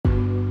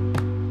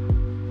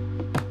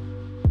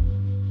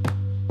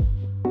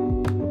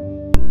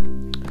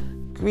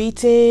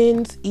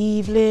Greetings,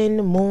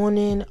 evening,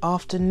 morning,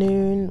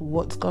 afternoon,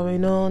 what's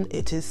going on?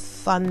 It is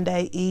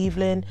Sunday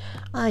evening,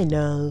 I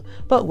know,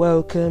 but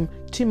welcome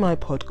to my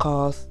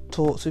podcast,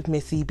 Talks with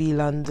Missy B.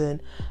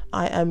 London.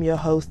 I am your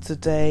host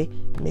today,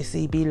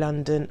 Missy B.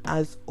 London.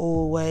 As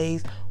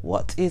always,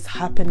 what is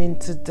happening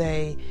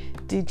today?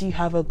 Did you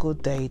have a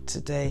good day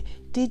today?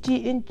 Did you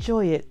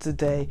enjoy it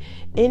today?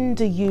 In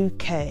the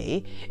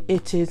UK,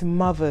 it is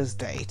Mother's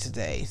Day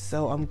today,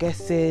 so I'm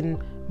guessing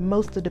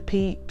most of the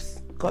peeps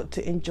got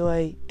to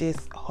enjoy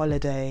this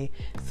holiday.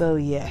 So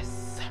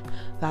yes,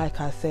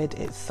 like I said,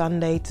 it's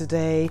Sunday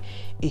today.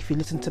 If you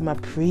listen to my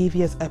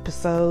previous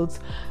episodes,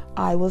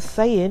 I was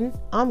saying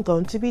I'm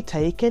going to be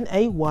taking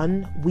a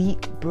 1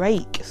 week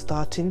break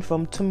starting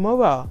from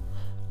tomorrow.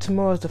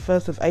 Tomorrow's the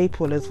 1st of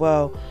April as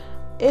well.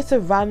 It's a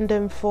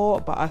random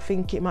thought, but I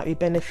think it might be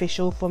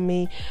beneficial for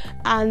me,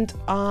 and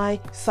I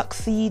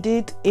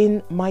succeeded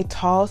in my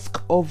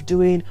task of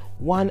doing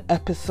one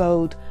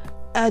episode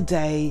a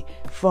day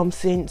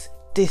since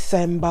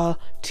December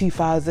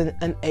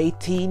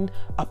 2018,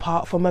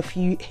 apart from a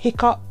few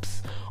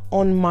hiccups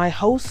on my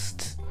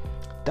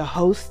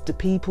the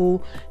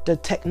people, the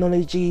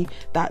technology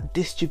that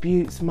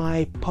distributes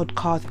my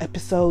podcast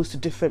episodes to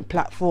different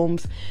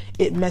platforms.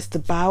 It messed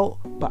about,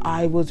 but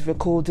I was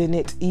recording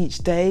it each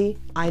day.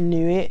 I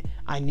know it.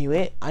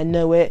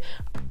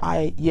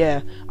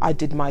 I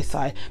did my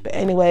side. But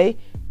anyway,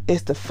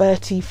 it's the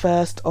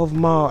 31st of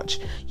March.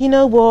 You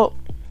know what?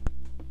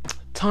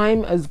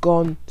 Time has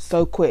gone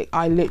so quick.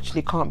 I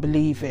literally can't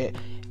believe it.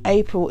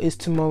 April is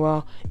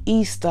tomorrow.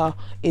 Easter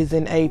is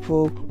in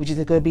April, which is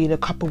going to be in a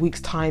couple of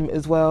weeks' time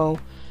as well.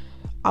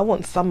 I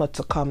want summer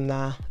to come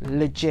now.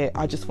 Legit.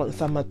 I just want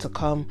summer to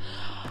come.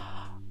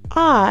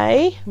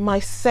 I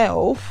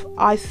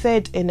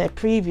said in a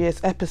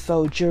previous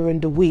episode during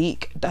the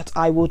week that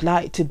I would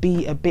like to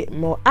be a bit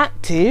more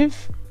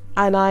active.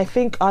 And I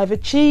think I've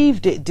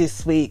achieved it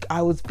this week.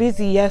 I was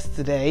busy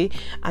yesterday,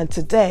 and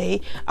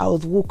today I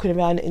was walking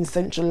around in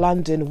central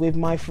London with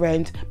my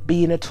friend,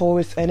 being a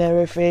tourist and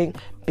everything,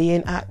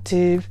 being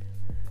active.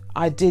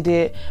 I did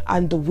it,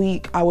 and the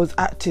week I was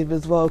active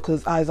as well,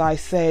 because as I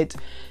said,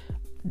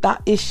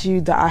 that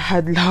issue that I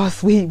had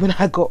last week when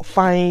I got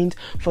fined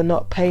for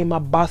not paying my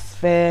bus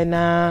fare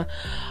now,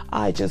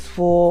 I just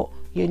thought,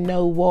 you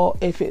know what,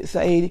 if it's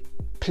a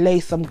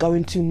place I'm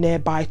going to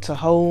nearby to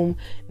home,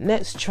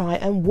 let's try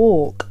and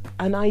walk.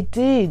 And I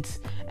did.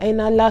 Ain't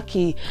I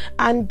lucky?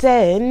 And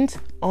then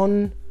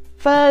on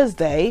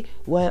Thursday,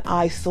 when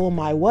I saw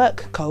my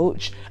work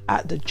coach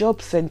at the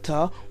job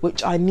centre,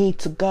 which I need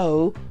to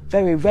go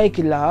very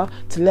regular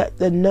to let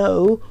them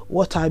know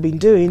what I've been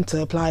doing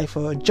to apply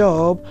for a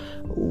job,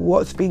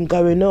 what's been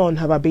going on,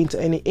 have I been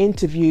to any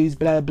interviews,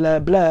 blah blah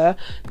blah.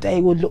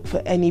 They will look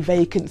for any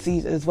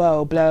vacancies as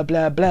well, blah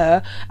blah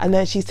blah. And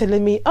then she's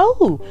telling me,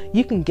 oh,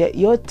 you can get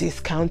your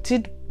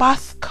discounted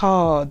bus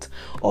card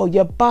or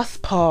your bus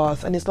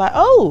pass. And it's like,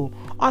 oh,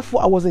 I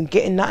thought I wasn't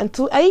getting that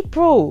until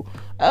April.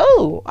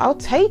 Oh, I'll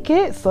take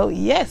it. So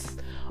yes,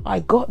 I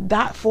got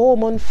that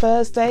form on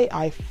Thursday.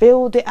 I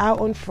filled it out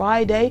on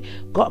Friday.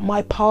 Got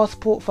my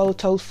passport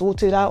photos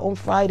sorted out on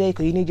Friday,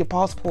 because you need your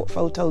passport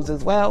photos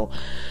as well.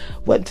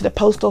 Went to the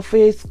post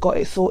office, got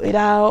it sorted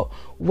out.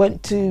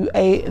 Went to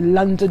a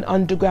London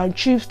Underground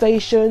tube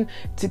station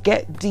to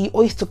get the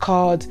Oyster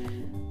card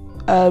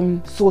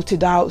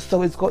sorted out,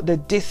 so it's got the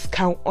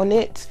discount on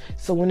it.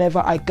 So whenever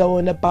I go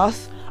on a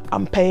bus,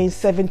 I'm paying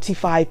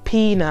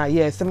 75p now.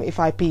 Yeah,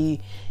 75p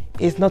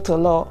is not a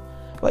lot,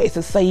 but it's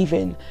a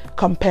saving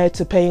compared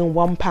to paying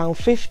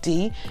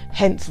 £1.50,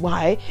 hence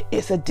why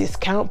it's a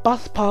discount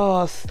bus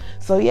pass.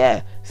 So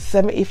yeah,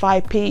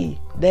 75p,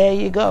 there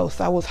you go.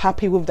 So I was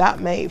happy with that,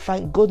 mate.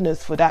 Thank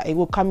goodness for that. It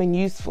will come in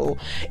useful.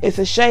 It's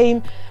a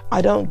shame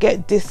I don't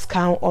get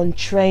discount on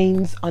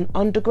trains and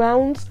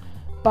undergrounds,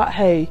 but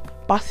hey,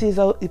 buses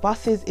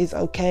is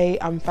okay.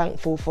 I'm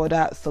thankful for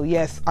that. So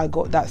yes, I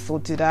got that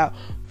sorted out.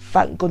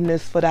 Thank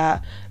goodness for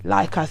that.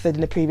 Like I said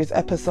in the previous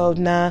episode,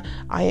 now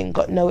I ain't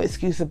got no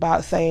excuse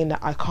about saying that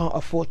I can't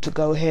afford to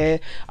go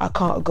here, I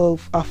can't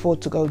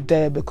afford to go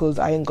there, because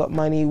I ain't got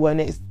money when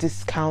it's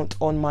discount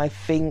on my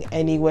thing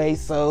anyway.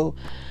 So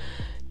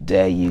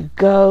there you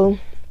go.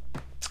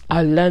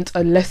 I learnt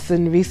a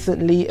lesson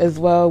recently as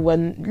well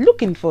when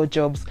looking for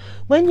jobs.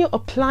 When you're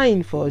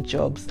applying for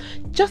jobs,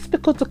 just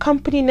because the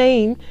company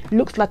name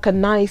looks like a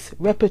nice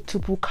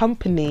reputable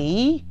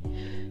company,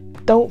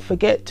 don't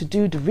forget to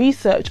do the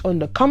research on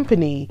the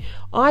company.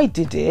 I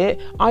did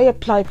it. I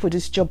applied for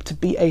this job to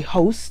be a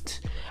host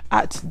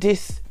at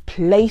this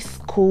place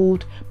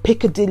called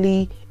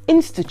Piccadilly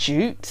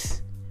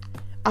Institute,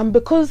 and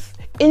because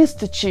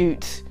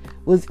Institute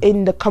was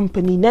in the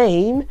company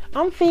name,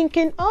 I'm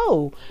thinking,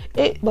 oh,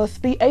 it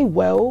must be a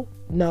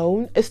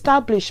well-known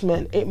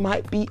establishment. It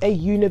might be a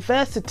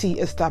university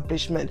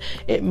establishment.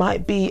 It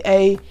might be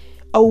a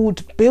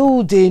old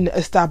building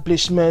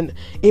establishment.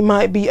 It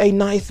might be a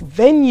nice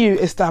venue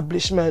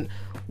establishment.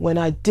 When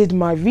I did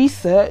my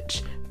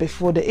research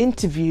before the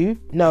interview,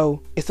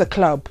 no, it's a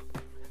club.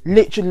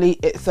 Literally,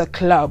 it's a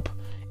club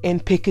in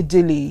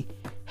Piccadilly.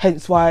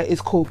 hence why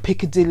it's called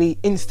Piccadilly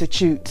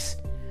Institute.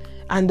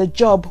 And the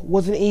job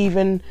wasn't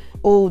even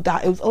all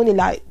that. It was only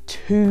like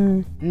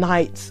 2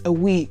 nights a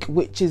week,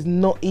 which is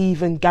not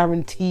even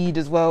guaranteed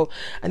as well,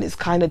 and it's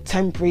kind of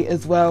temporary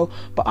as well.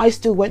 But I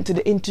still went to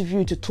the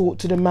interview to talk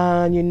to the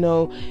man, you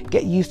know,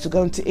 get used to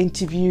going to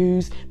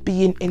interviews,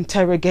 being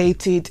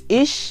interrogated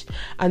ish,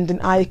 and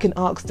then I can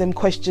ask them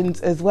questions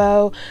as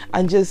well,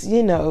 and just,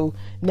 you know,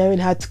 knowing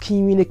how to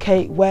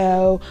communicate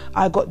well.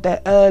 I got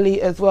there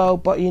early as well,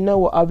 but you know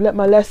what, I've learnt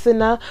my lesson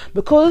now,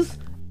 because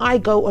I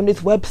go on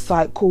this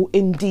website called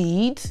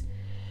Indeed.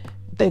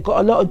 They've got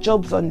a lot of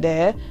jobs on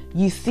there.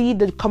 You see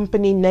the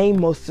company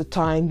name most of the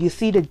time. You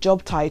see the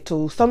job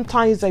title.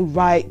 Sometimes they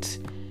write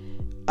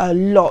a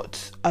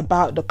lot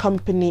about the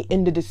company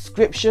in the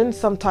description.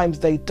 Sometimes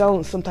they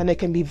don't. Sometimes they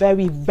can be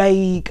very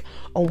vague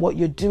on what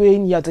you're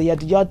doing, yada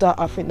yada yada.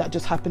 I think that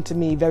just happened to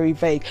me, very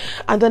vague.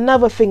 And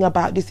another thing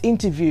about this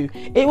interview,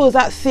 it was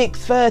at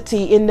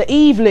 6:30 in the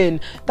evening.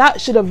 That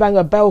should have rang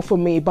a bell for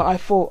me, but I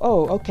thought,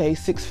 oh, okay,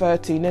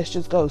 6:30, let's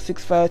just go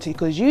 6:30,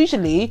 because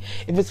usually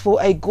if it's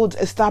for a good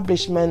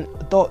establishment,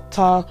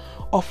 doctor,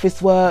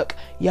 office work,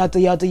 yada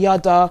yada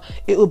yada,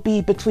 it will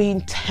be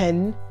between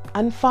 10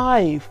 and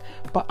 5.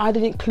 But I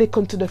didn't click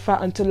onto the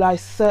fact until I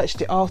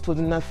searched it afterwards,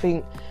 and I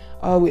think,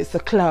 oh, it's a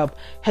club.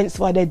 Hence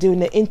why they're doing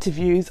the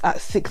interviews at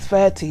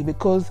 6:30,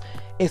 because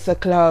it's a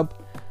club.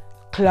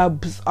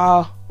 Clubs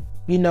are,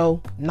 you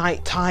know,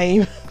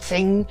 nighttime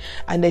thing,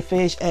 and they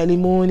finish early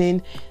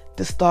morning.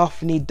 The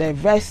staff need their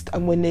rest,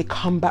 and when they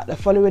come back the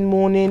following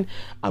morning,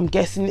 I'm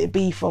guessing it'd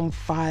be from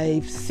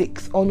 5,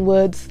 6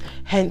 onwards.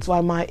 Hence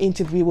why my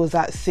interview was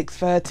at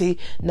 6:30.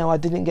 No, I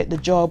didn't get the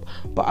job,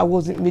 but I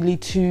wasn't really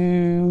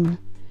too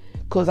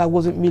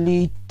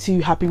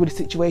happy with the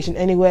situation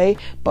anyway.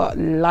 But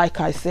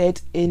like I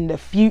said, in the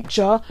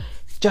future,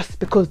 just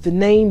because the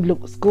name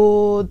looks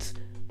good,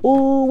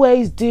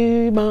 always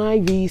do my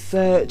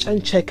research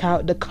and check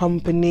out the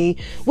company,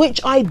 which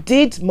I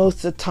did most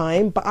of the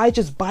time, but I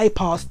just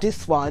bypassed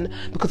this one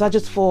because I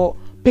just thought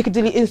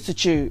Piccadilly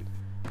Institute,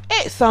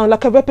 it sounds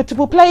like a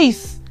reputable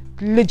place,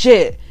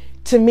 legit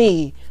to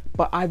me.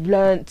 But I've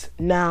learnt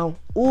now,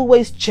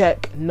 always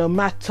check no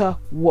matter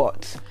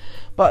what.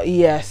 But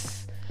yes,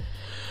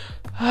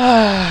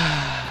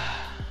 I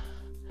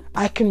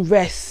can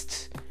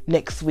rest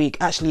next week.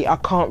 Actually, I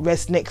can't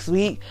rest next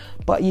week,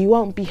 but you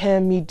won't be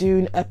hearing me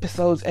doing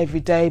episodes every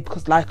day,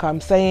 because like I'm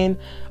saying,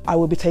 I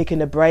will be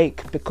taking a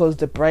break because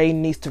the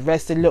brain needs to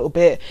rest a little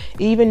bit.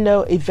 Even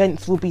though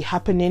events will be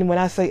happening, when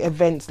I say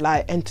events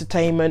like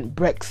entertainment,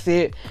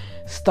 Brexit,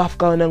 stuff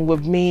going on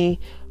with me,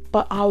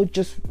 but I'll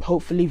just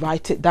hopefully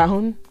write it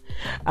down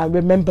and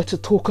remember to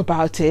talk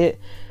about it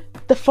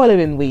the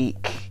following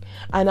week.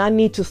 And I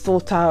need to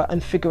sort out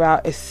and figure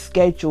out a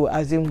schedule,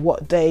 as in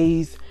what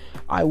days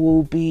I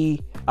will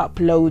be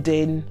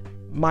uploading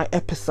my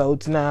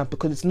episodes now,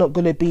 because it's not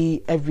going to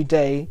be every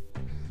day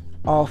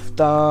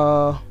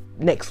after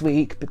next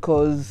week,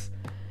 because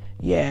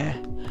yeah.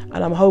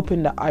 And I'm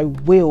hoping that I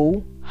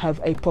will have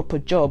a proper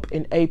job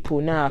in April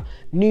now.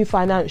 New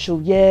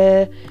financial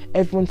year,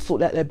 everyone's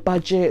sorted out their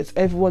budgets,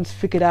 everyone's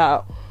figured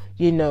out,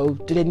 you know,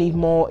 do they need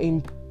more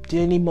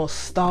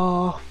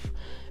staff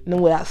and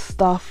all that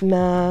stuff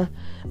now.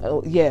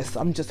 Yes,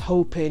 I'm just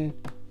hoping,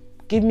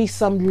 give me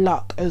some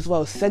luck as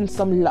well, send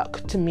some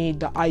luck to me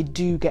that I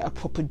do get a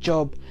proper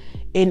job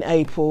in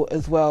April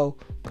as well.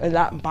 And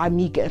that, by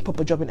me getting a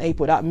proper job in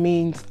April, that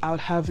means I'll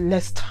have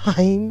less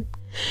time.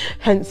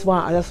 Hence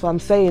why, that's what I'm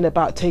saying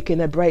about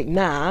taking a break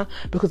now,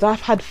 because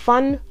I've had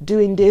fun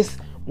doing this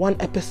 1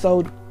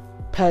 episode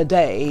per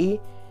day.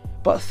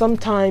 But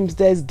sometimes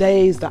there's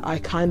days that I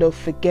kind of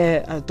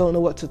forget. I don't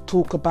know what to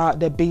talk about.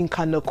 They're being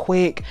kind of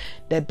quick.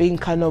 They're being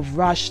kind of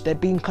rushed. They're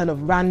being kind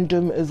of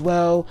random as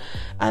well.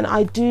 And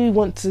I do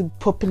want to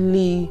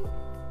properly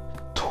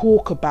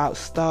talk about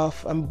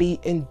stuff and be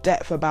in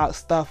depth about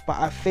stuff. But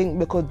I think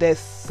because there's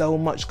so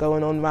much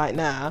going on right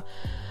now,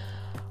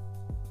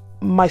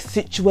 my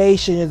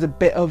situation is a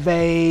bit of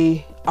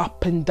a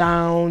up and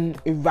down,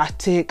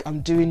 erratic.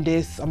 I'm doing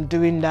this, I'm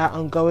doing that,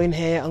 I'm going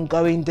here, I'm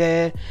going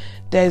there.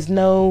 There's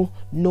no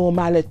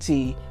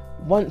normality.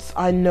 Once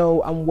I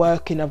know I'm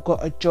working, I've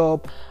got a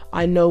job,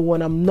 I know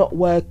when I'm not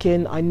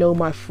working, I know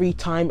my free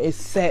time is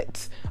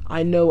set.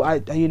 I know,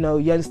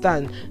 you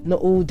understand? Not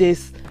all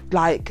this,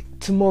 like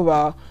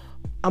tomorrow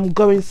I'm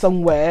going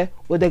somewhere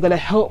where they're going to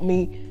help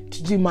me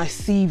to do my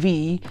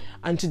CV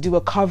and to do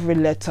a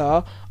covering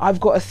letter. I've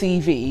got a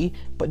CV,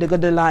 but they're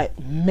going to like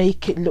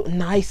make it look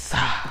nicer.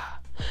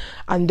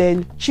 And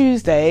then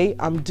Tuesday,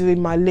 I'm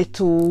doing my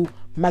little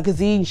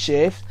magazine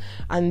shift.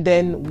 And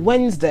then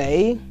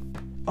Wednesday,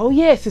 oh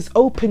yes, it's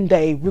open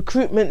day,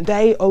 recruitment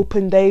day,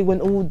 open day, when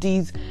all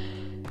these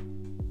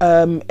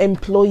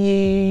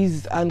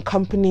employees and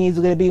companies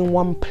are going to be in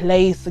one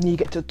place, and you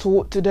get to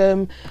talk to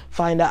them,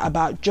 find out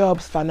about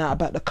jobs, find out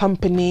about the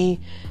company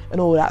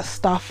and all that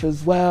stuff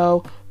as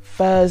well.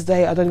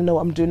 Thursday, I don't even know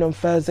what I'm doing on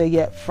Thursday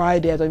yet.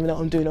 Friday, I don't even know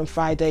what I'm doing on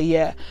Friday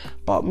yet.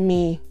 But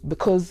me,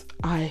 because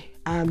I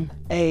am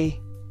a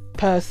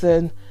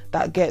person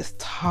that gets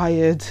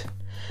tired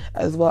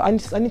as well. I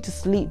need to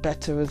sleep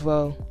better as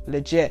well,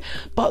 legit.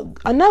 But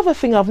another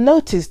thing I've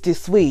noticed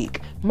this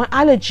week, my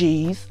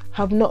allergies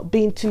have not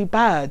been too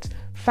bad.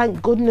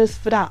 Thank goodness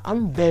for that.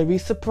 I'm very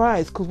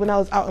surprised, because when I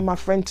was out with my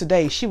friend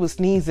today, she was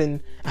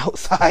sneezing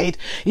outside,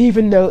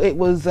 even though it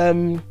was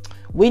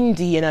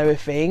windy and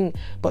everything,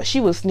 but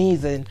she was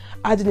sneezing.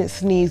 I didn't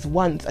sneeze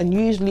once, and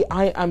usually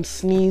I am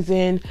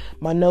sneezing,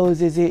 my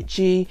nose is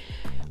itchy,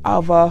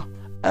 other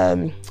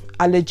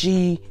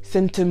allergy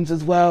symptoms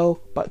as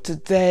well, but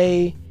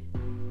today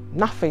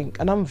nothing,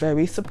 and I'm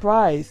very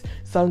surprised.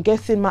 So I'm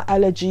guessing my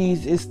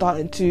allergies is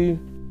starting to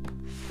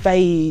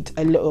fade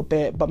a little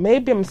bit, but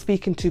maybe I'm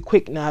speaking too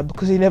quick now,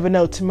 because you never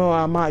know,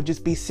 tomorrow I might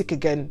just be sick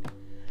again,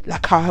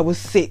 like how I was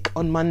sick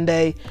on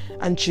Monday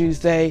and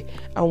Tuesday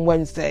and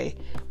Wednesday.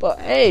 But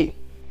hey,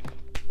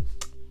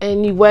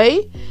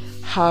 anyway,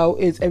 how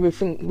is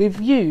everything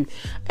with you?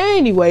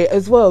 Anyway,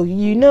 as well,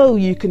 you know,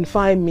 you can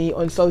find me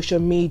on social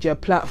media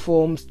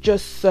platforms.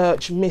 Just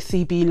search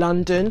Missy B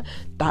London.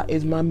 That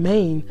is my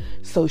main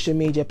social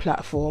media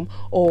platform.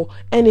 Or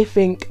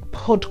anything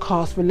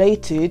podcast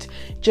related,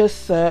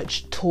 just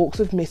search Talks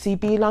with Missy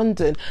B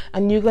London,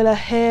 and you're gonna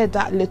hear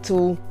that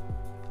little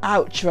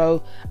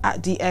outro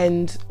at the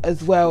end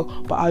as well.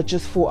 But I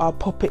just thought I'll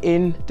pop it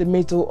in the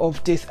middle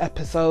of this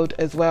episode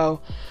as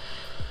well.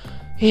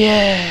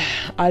 Yeah,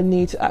 I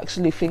need to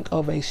actually think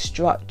of a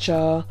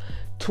structure,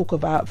 talk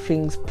about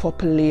things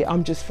properly.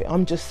 I'm just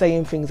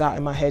saying things out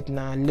in my head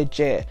now,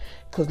 legit,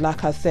 because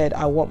like I said,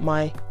 I want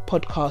my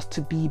podcast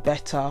to be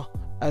better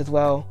as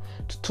well,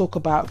 to talk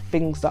about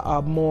things that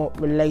are more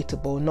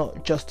relatable,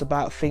 not just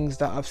about things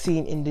that I've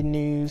seen in the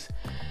news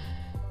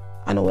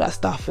and all that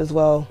stuff as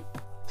well.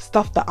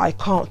 Stuff that I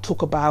can't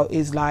talk about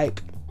is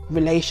like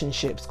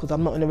relationships, because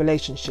I'm not in a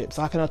relationship,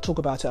 so I cannot talk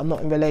about it. I'm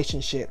not in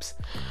relationships.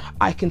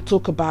 I can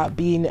talk about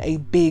being a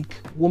big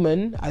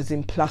woman, as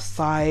in plus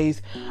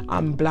size,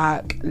 I'm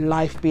black,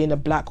 life being a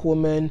black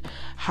woman,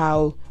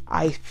 how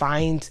I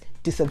find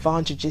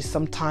disadvantages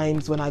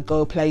sometimes when I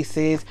go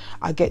places.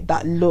 I get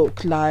that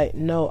look like,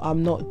 no,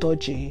 I'm not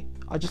dodgy,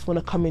 I just want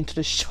to come into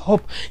the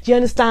shop. Do you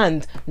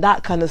understand?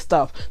 That kind of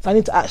stuff. So I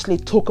need to actually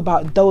talk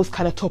about those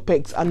kind of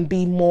topics and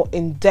be more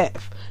in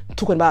depth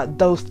talking about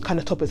those kind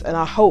of topics. And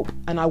I hope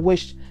and I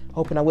wish,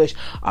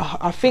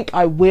 I think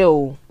I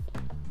will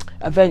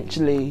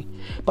eventually.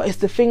 But it's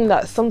the thing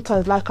that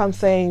sometimes, like I'm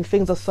saying,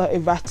 things are so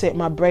erratic.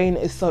 My brain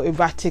is so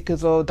erratic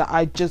as well, that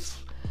I just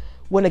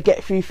want to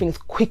get through things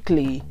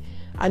quickly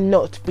and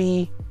not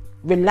be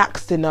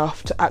relaxed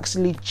enough to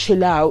actually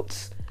chill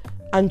out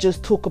and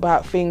just talk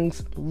about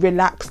things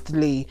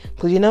relaxedly.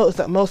 Because you notice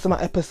that most of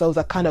my episodes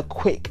are kind of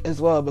quick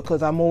as well,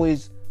 because I'm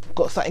always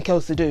got something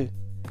else to do.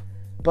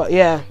 But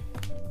yeah,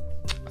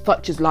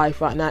 such is life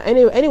right now.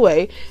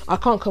 Anyway, I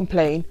can't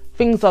complain.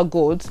 Things are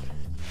good.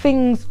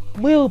 Things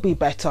will be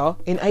better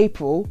in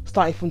April,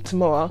 starting from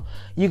tomorrow.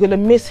 You're gonna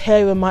miss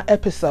hearing my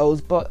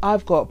episodes, but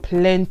I've got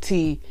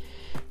plenty.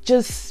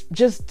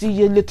 Just do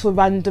your little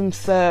random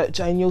search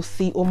and you'll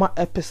see all my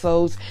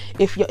episodes.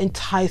 If you're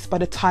enticed by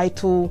the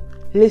title,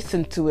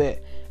 listen to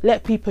it.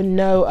 Let people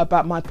know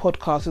about my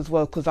podcast as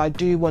well, because I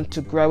do want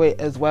to grow it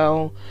as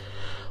well.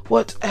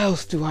 What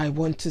else do I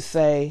want to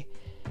say?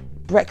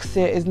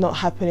 Brexit is not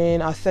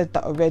happening. I said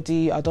that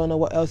already. I don't know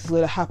what else is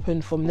going to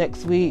happen from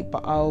next week,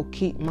 but I'll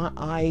keep my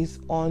eyes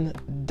on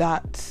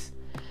that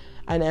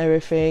and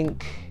everything.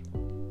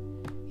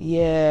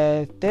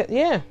 Yeah,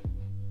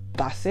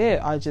 that's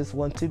it. I just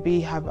want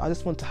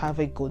to have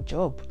a good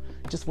job.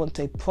 Just want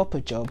a proper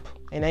job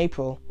in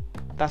April.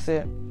 That's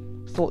it.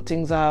 Sort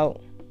things out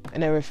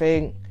and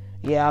everything.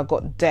 Yeah, I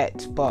got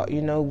debt, but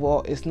you know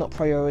what? It's not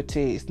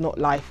priority. It's not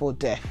life or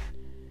death.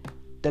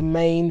 The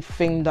main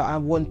thing that I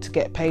want to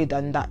get paid,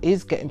 and that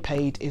is getting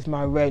paid, is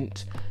my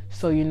rent.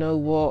 So you know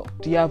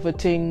what? The other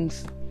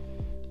things,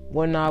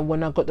 when I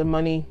got the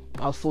money,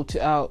 I'll sort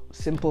it out.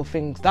 Simple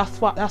things.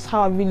 That's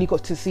how I really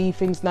got to see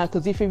things now.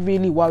 Because if you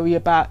really worry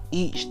about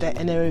each debt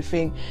and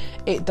everything,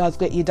 it does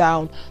get you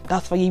down.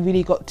 That's why you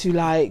really got to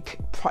like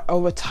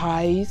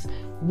prioritize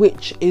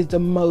which is the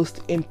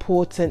most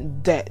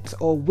important debt,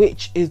 or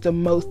which is the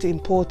most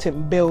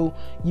important bill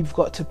you've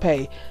got to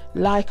pay.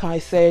 Like I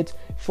said,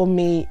 for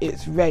me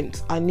it's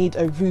rent. I need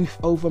a roof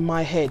over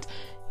my head.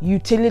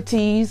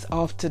 Utilities,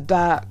 after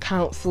that,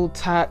 council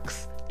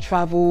tax,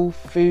 travel,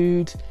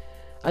 food,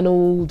 and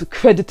all the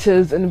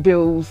creditors and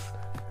bills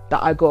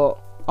that I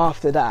got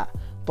after that.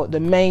 But the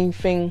main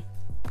thing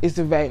is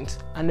the rent,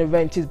 and the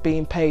rent is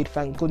being paid,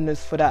 thank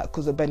goodness for that,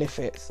 because of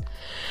benefits.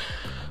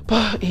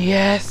 But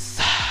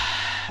yes,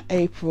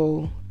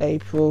 April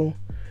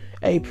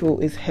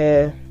is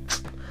here.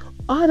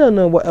 I don't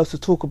know what else to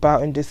talk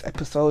about in this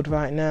episode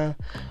right now.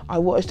 I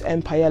watched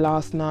Empire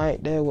last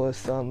night. There was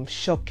some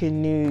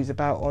shocking news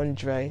about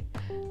Andre.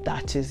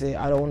 That is it.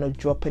 I don't want to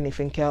drop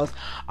anything else.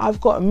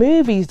 I've got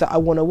movies that I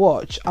want to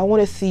watch. I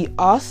want to see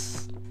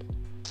Us.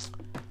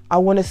 I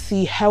want to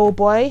see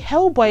Hellboy.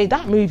 Hellboy,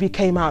 that movie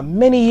came out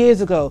many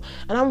years ago,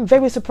 and I'm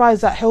very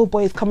surprised that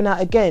Hellboy is coming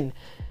out again,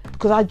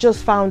 because I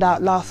just found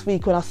out last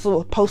week when I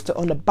saw a poster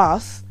on the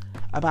bus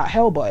about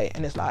Hellboy,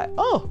 and it's like,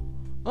 oh,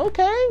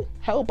 Okay,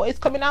 Hellboy's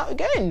coming out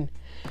again.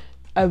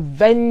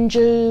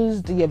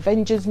 Avengers, the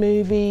Avengers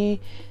movie.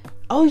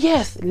 Oh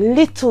yes,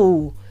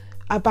 Little,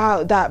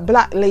 about that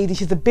black lady.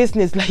 She's a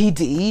business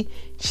lady.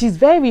 She's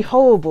very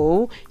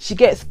horrible. She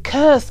gets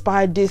cursed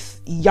by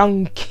this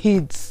young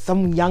kid,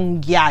 some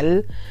young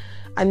gal,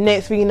 and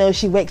next thing you know,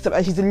 she wakes up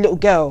and she's a little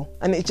girl,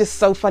 and it's just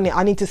so funny.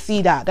 I need to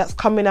see that. That's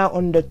coming out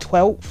on the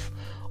 12th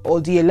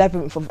or the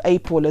 11th of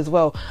April as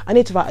well. I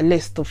need to write a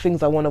list of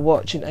things I want to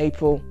watch in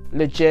April,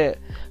 legit.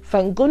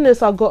 Thank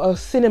goodness I got a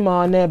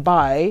cinema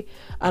nearby,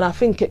 and I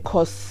think it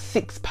costs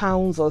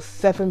 £6 or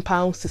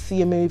 £7 to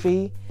see a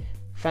movie.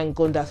 Thank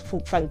goodness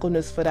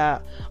for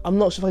that. I'm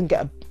not sure if I can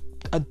get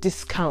a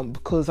discount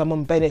because I'm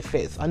on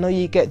benefits. I know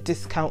you get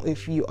discount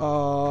if you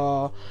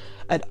are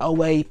an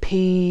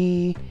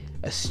OAP,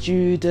 a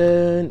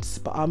student,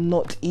 but I'm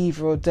not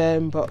either of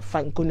them. But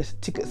thank goodness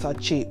tickets are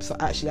cheap, so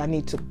actually I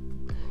need to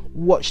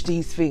watch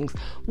these things.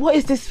 What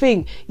is this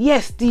thing?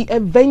 Yes, the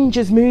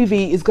Avengers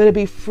movie is going to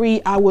be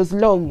 3 hours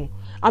long.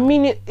 I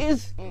mean, it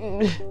is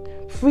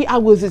 3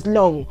 hours is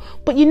long,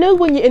 but you know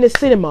when you're in a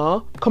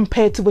cinema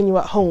compared to when you're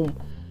at home,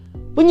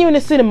 when you're in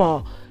a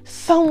cinema,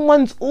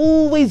 someone's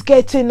always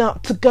getting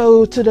up to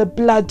go to the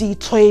bloody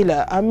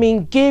toilet. I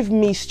mean, give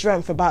me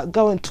strength about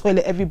going to the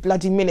toilet every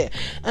bloody minute.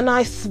 And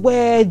I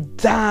swear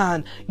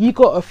down, you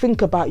got to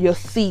think about your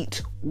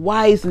seat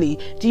wisely.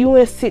 Do you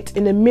want to sit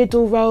in the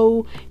middle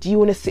row? Do you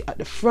want to sit at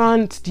the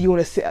front? Do you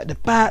want to sit at the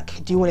back?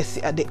 Do you want to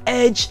sit at the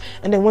edge?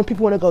 And then when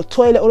people want to go to the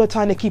toilet all the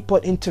time, they keep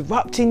on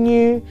interrupting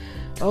you.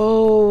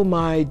 Oh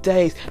my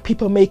days.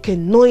 People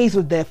making noise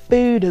with their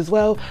food as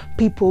well.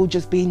 People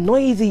just being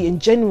noisy in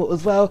general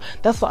as well.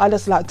 That's why I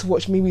just like to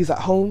watch movies at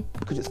home,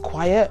 because it's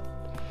quiet.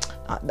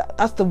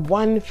 That's the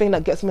one thing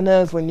that gets my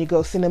nerves when you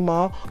go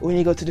cinema or when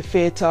you go to the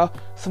theatre.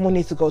 Someone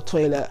needs to go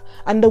toilet,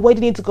 and the way they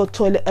need to go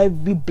toilet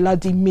every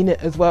bloody minute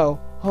as well.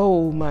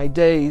 Oh my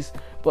days.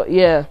 But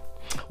yeah,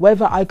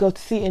 whether I go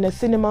to see it in a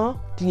cinema,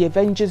 the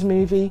Avengers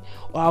movie,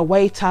 or I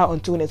wait out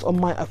until it's on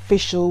my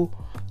official,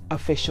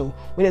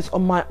 when it's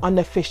on my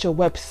unofficial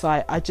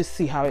website, I just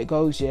see how it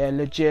goes. Yeah,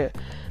 legit.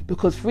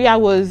 Because 3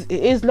 hours,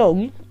 it is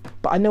long,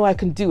 but I know I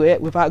can do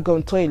it without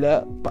going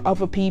toilet. But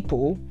other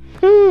people,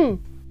 that's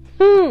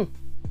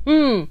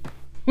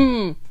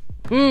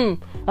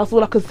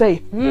all I can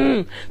say.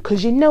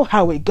 Because you know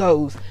how it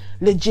goes.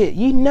 Legit,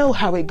 you know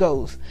how it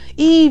goes.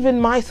 Even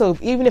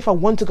myself, even if I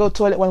want to go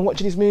toilet when I'm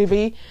watching this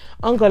movie,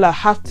 I'm gonna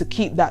have to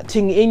keep that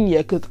thing in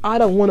here, because I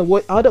don't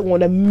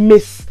want to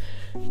miss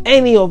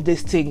any of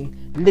this thing.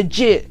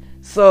 Legit.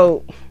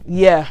 So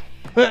yeah,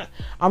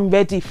 I'm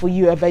ready for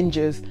you,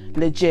 Avengers.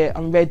 Legit,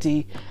 I'm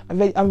ready.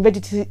 I'm ready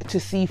to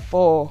see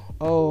 4.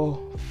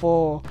 Oh,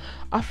 4.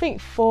 I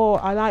think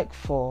 4. I like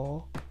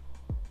 4.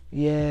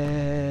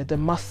 Yeah, the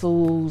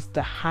muscles,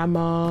 the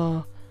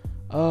hammer.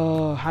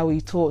 Oh, how he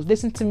talks.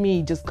 Listen to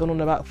me, just going on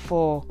about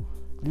 4.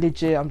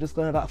 Legit, I'm just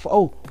going about 4.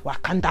 Oh,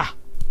 Wakanda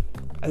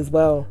as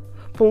well.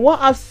 From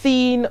what I've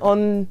seen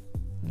on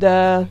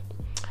the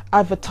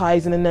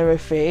advertising and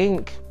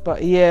everything,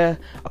 but yeah,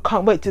 I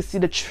can't wait to see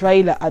the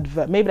trailer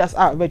advert. Maybe that's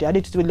out already. I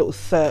need to do a little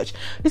search.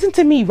 Listen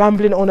to me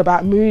rambling on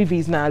about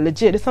movies now.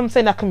 Legit, that's what I'm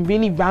saying. I can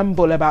really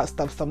ramble about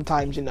stuff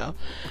sometimes, you know.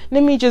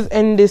 Let me just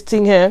end this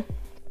thing here,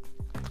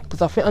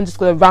 because I think I'm just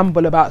going to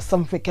ramble about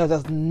something else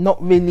that's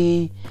not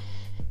really,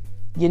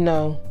 you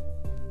know,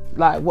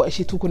 like what is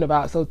she talking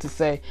about, so to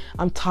say.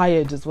 I'm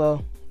tired as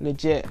well.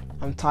 Legit,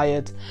 I'm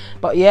tired.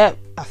 But yeah,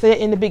 I said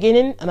it in the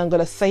beginning and I'm going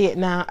to say it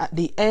now at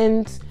the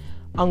end.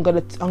 I'm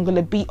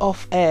gonna be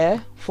off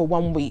air for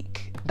 1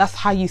 week. That's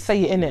how you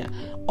say it, innit?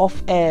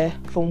 Off air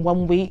for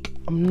 1 week.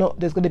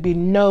 There's gonna be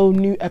no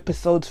new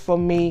episodes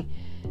from me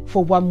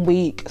for 1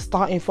 week,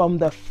 starting from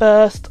the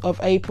 1st of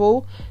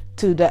April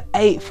to the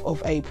 8th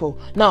of April.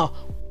 No,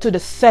 to the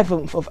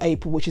 7th of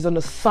April, which is on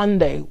a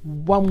Sunday.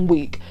 1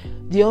 week.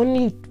 The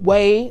only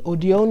way, or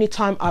the only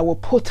time I will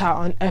put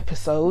out an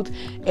episode,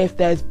 if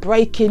there's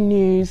breaking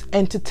news,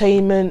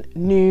 entertainment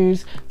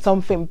news,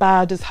 something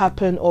bad has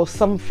happened, or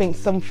something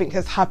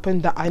has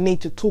happened that I need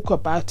to talk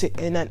about it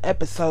in an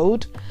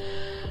episode.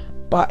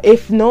 But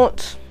if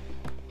not,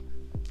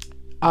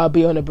 I'll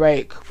be on a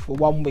break for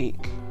 1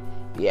 week.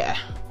 Yeah,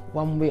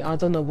 1 week. I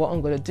don't know what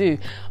I'm gonna do.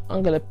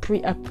 I'm gonna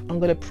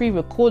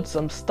pre-record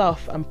some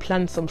stuff and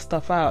plan some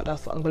stuff out.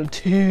 That's what I'm gonna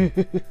do.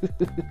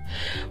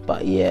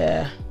 But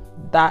yeah,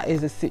 that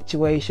is the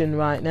situation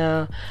right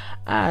now,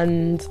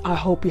 and I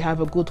hope you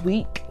have a good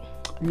week.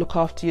 Look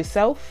after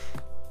yourself.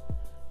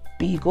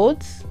 Be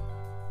good.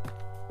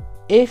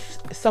 If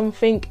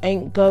something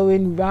ain't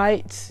going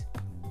right,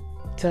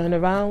 turn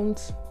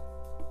around.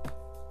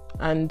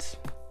 And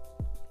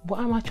what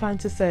am I trying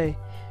to say?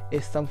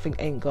 If something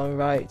ain't going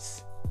right,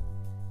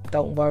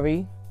 don't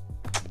worry.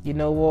 You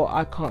know what?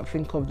 I can't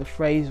think of the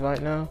phrase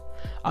right now.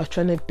 I was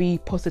trying to be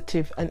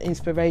positive and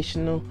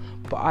inspirational,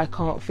 but I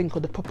can't think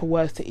of the proper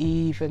words to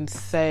even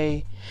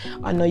say.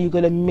 I know you're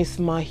going to miss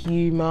my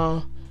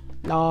humour,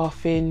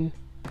 laughing,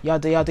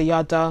 yada yada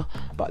yada.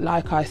 But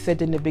like I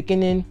said in the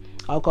beginning,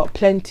 I've got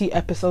plenty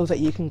episodes that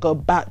you can go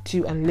back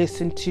to and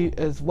listen to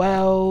as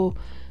well.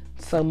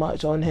 So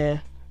much on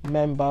here.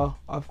 Remember,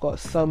 I've got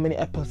so many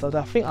episodes.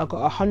 I think I've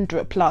got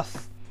 100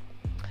 plus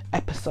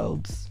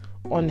episodes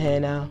on here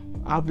now.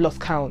 I've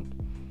lost count.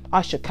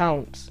 I should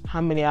count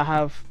how many I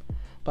have.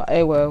 But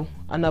well,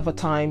 another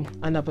time,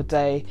 another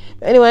day.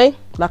 But anyway,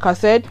 like I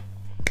said,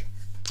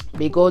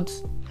 be good.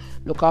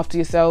 Look after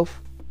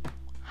yourself.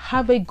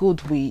 Have a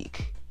good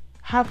week.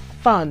 Have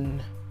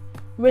fun.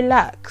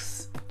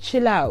 Relax.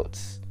 Chill out.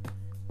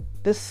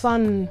 The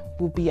sun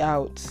will be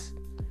out.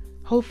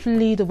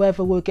 Hopefully the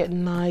weather will get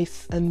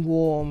nice and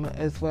warm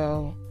as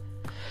well.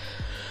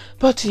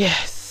 But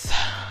yes,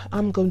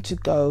 I'm going to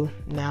go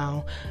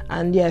now.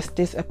 And yes,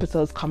 this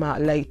episode's come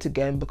out late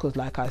again because,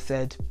 like I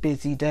said,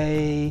 busy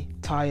day,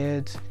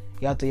 tired,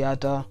 yada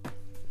yada.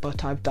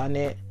 But I've done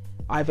it.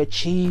 I've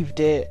achieved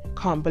it.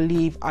 Can't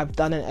believe I've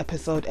done an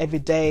episode every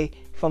day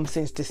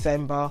since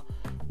December.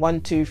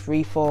 1, 2,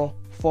 3, 4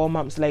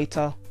 months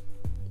later,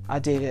 I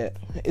did it.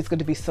 It's going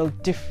to be so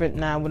different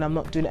now when I'm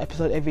not doing an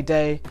episode every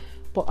day.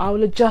 But I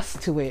will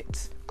adjust to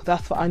it because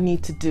that's what I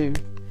need to do.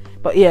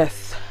 But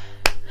yes,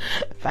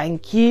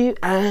 thank you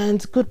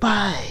and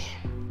goodbye.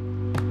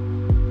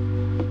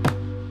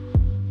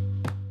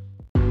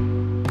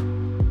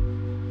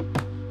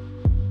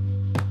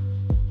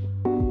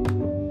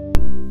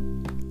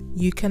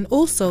 You can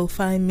also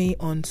find me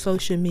on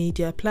social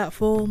media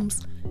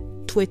platforms,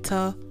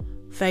 Twitter,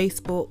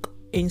 Facebook,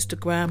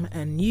 Instagram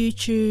and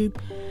YouTube.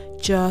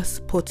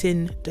 Just put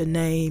in the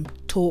name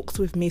Talks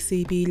with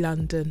Missy B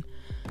London.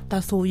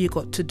 That's all you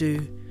got to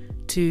do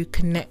to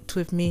connect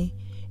with me,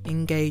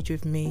 engage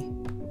with me,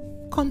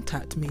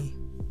 contact me.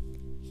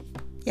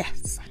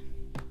 Yes.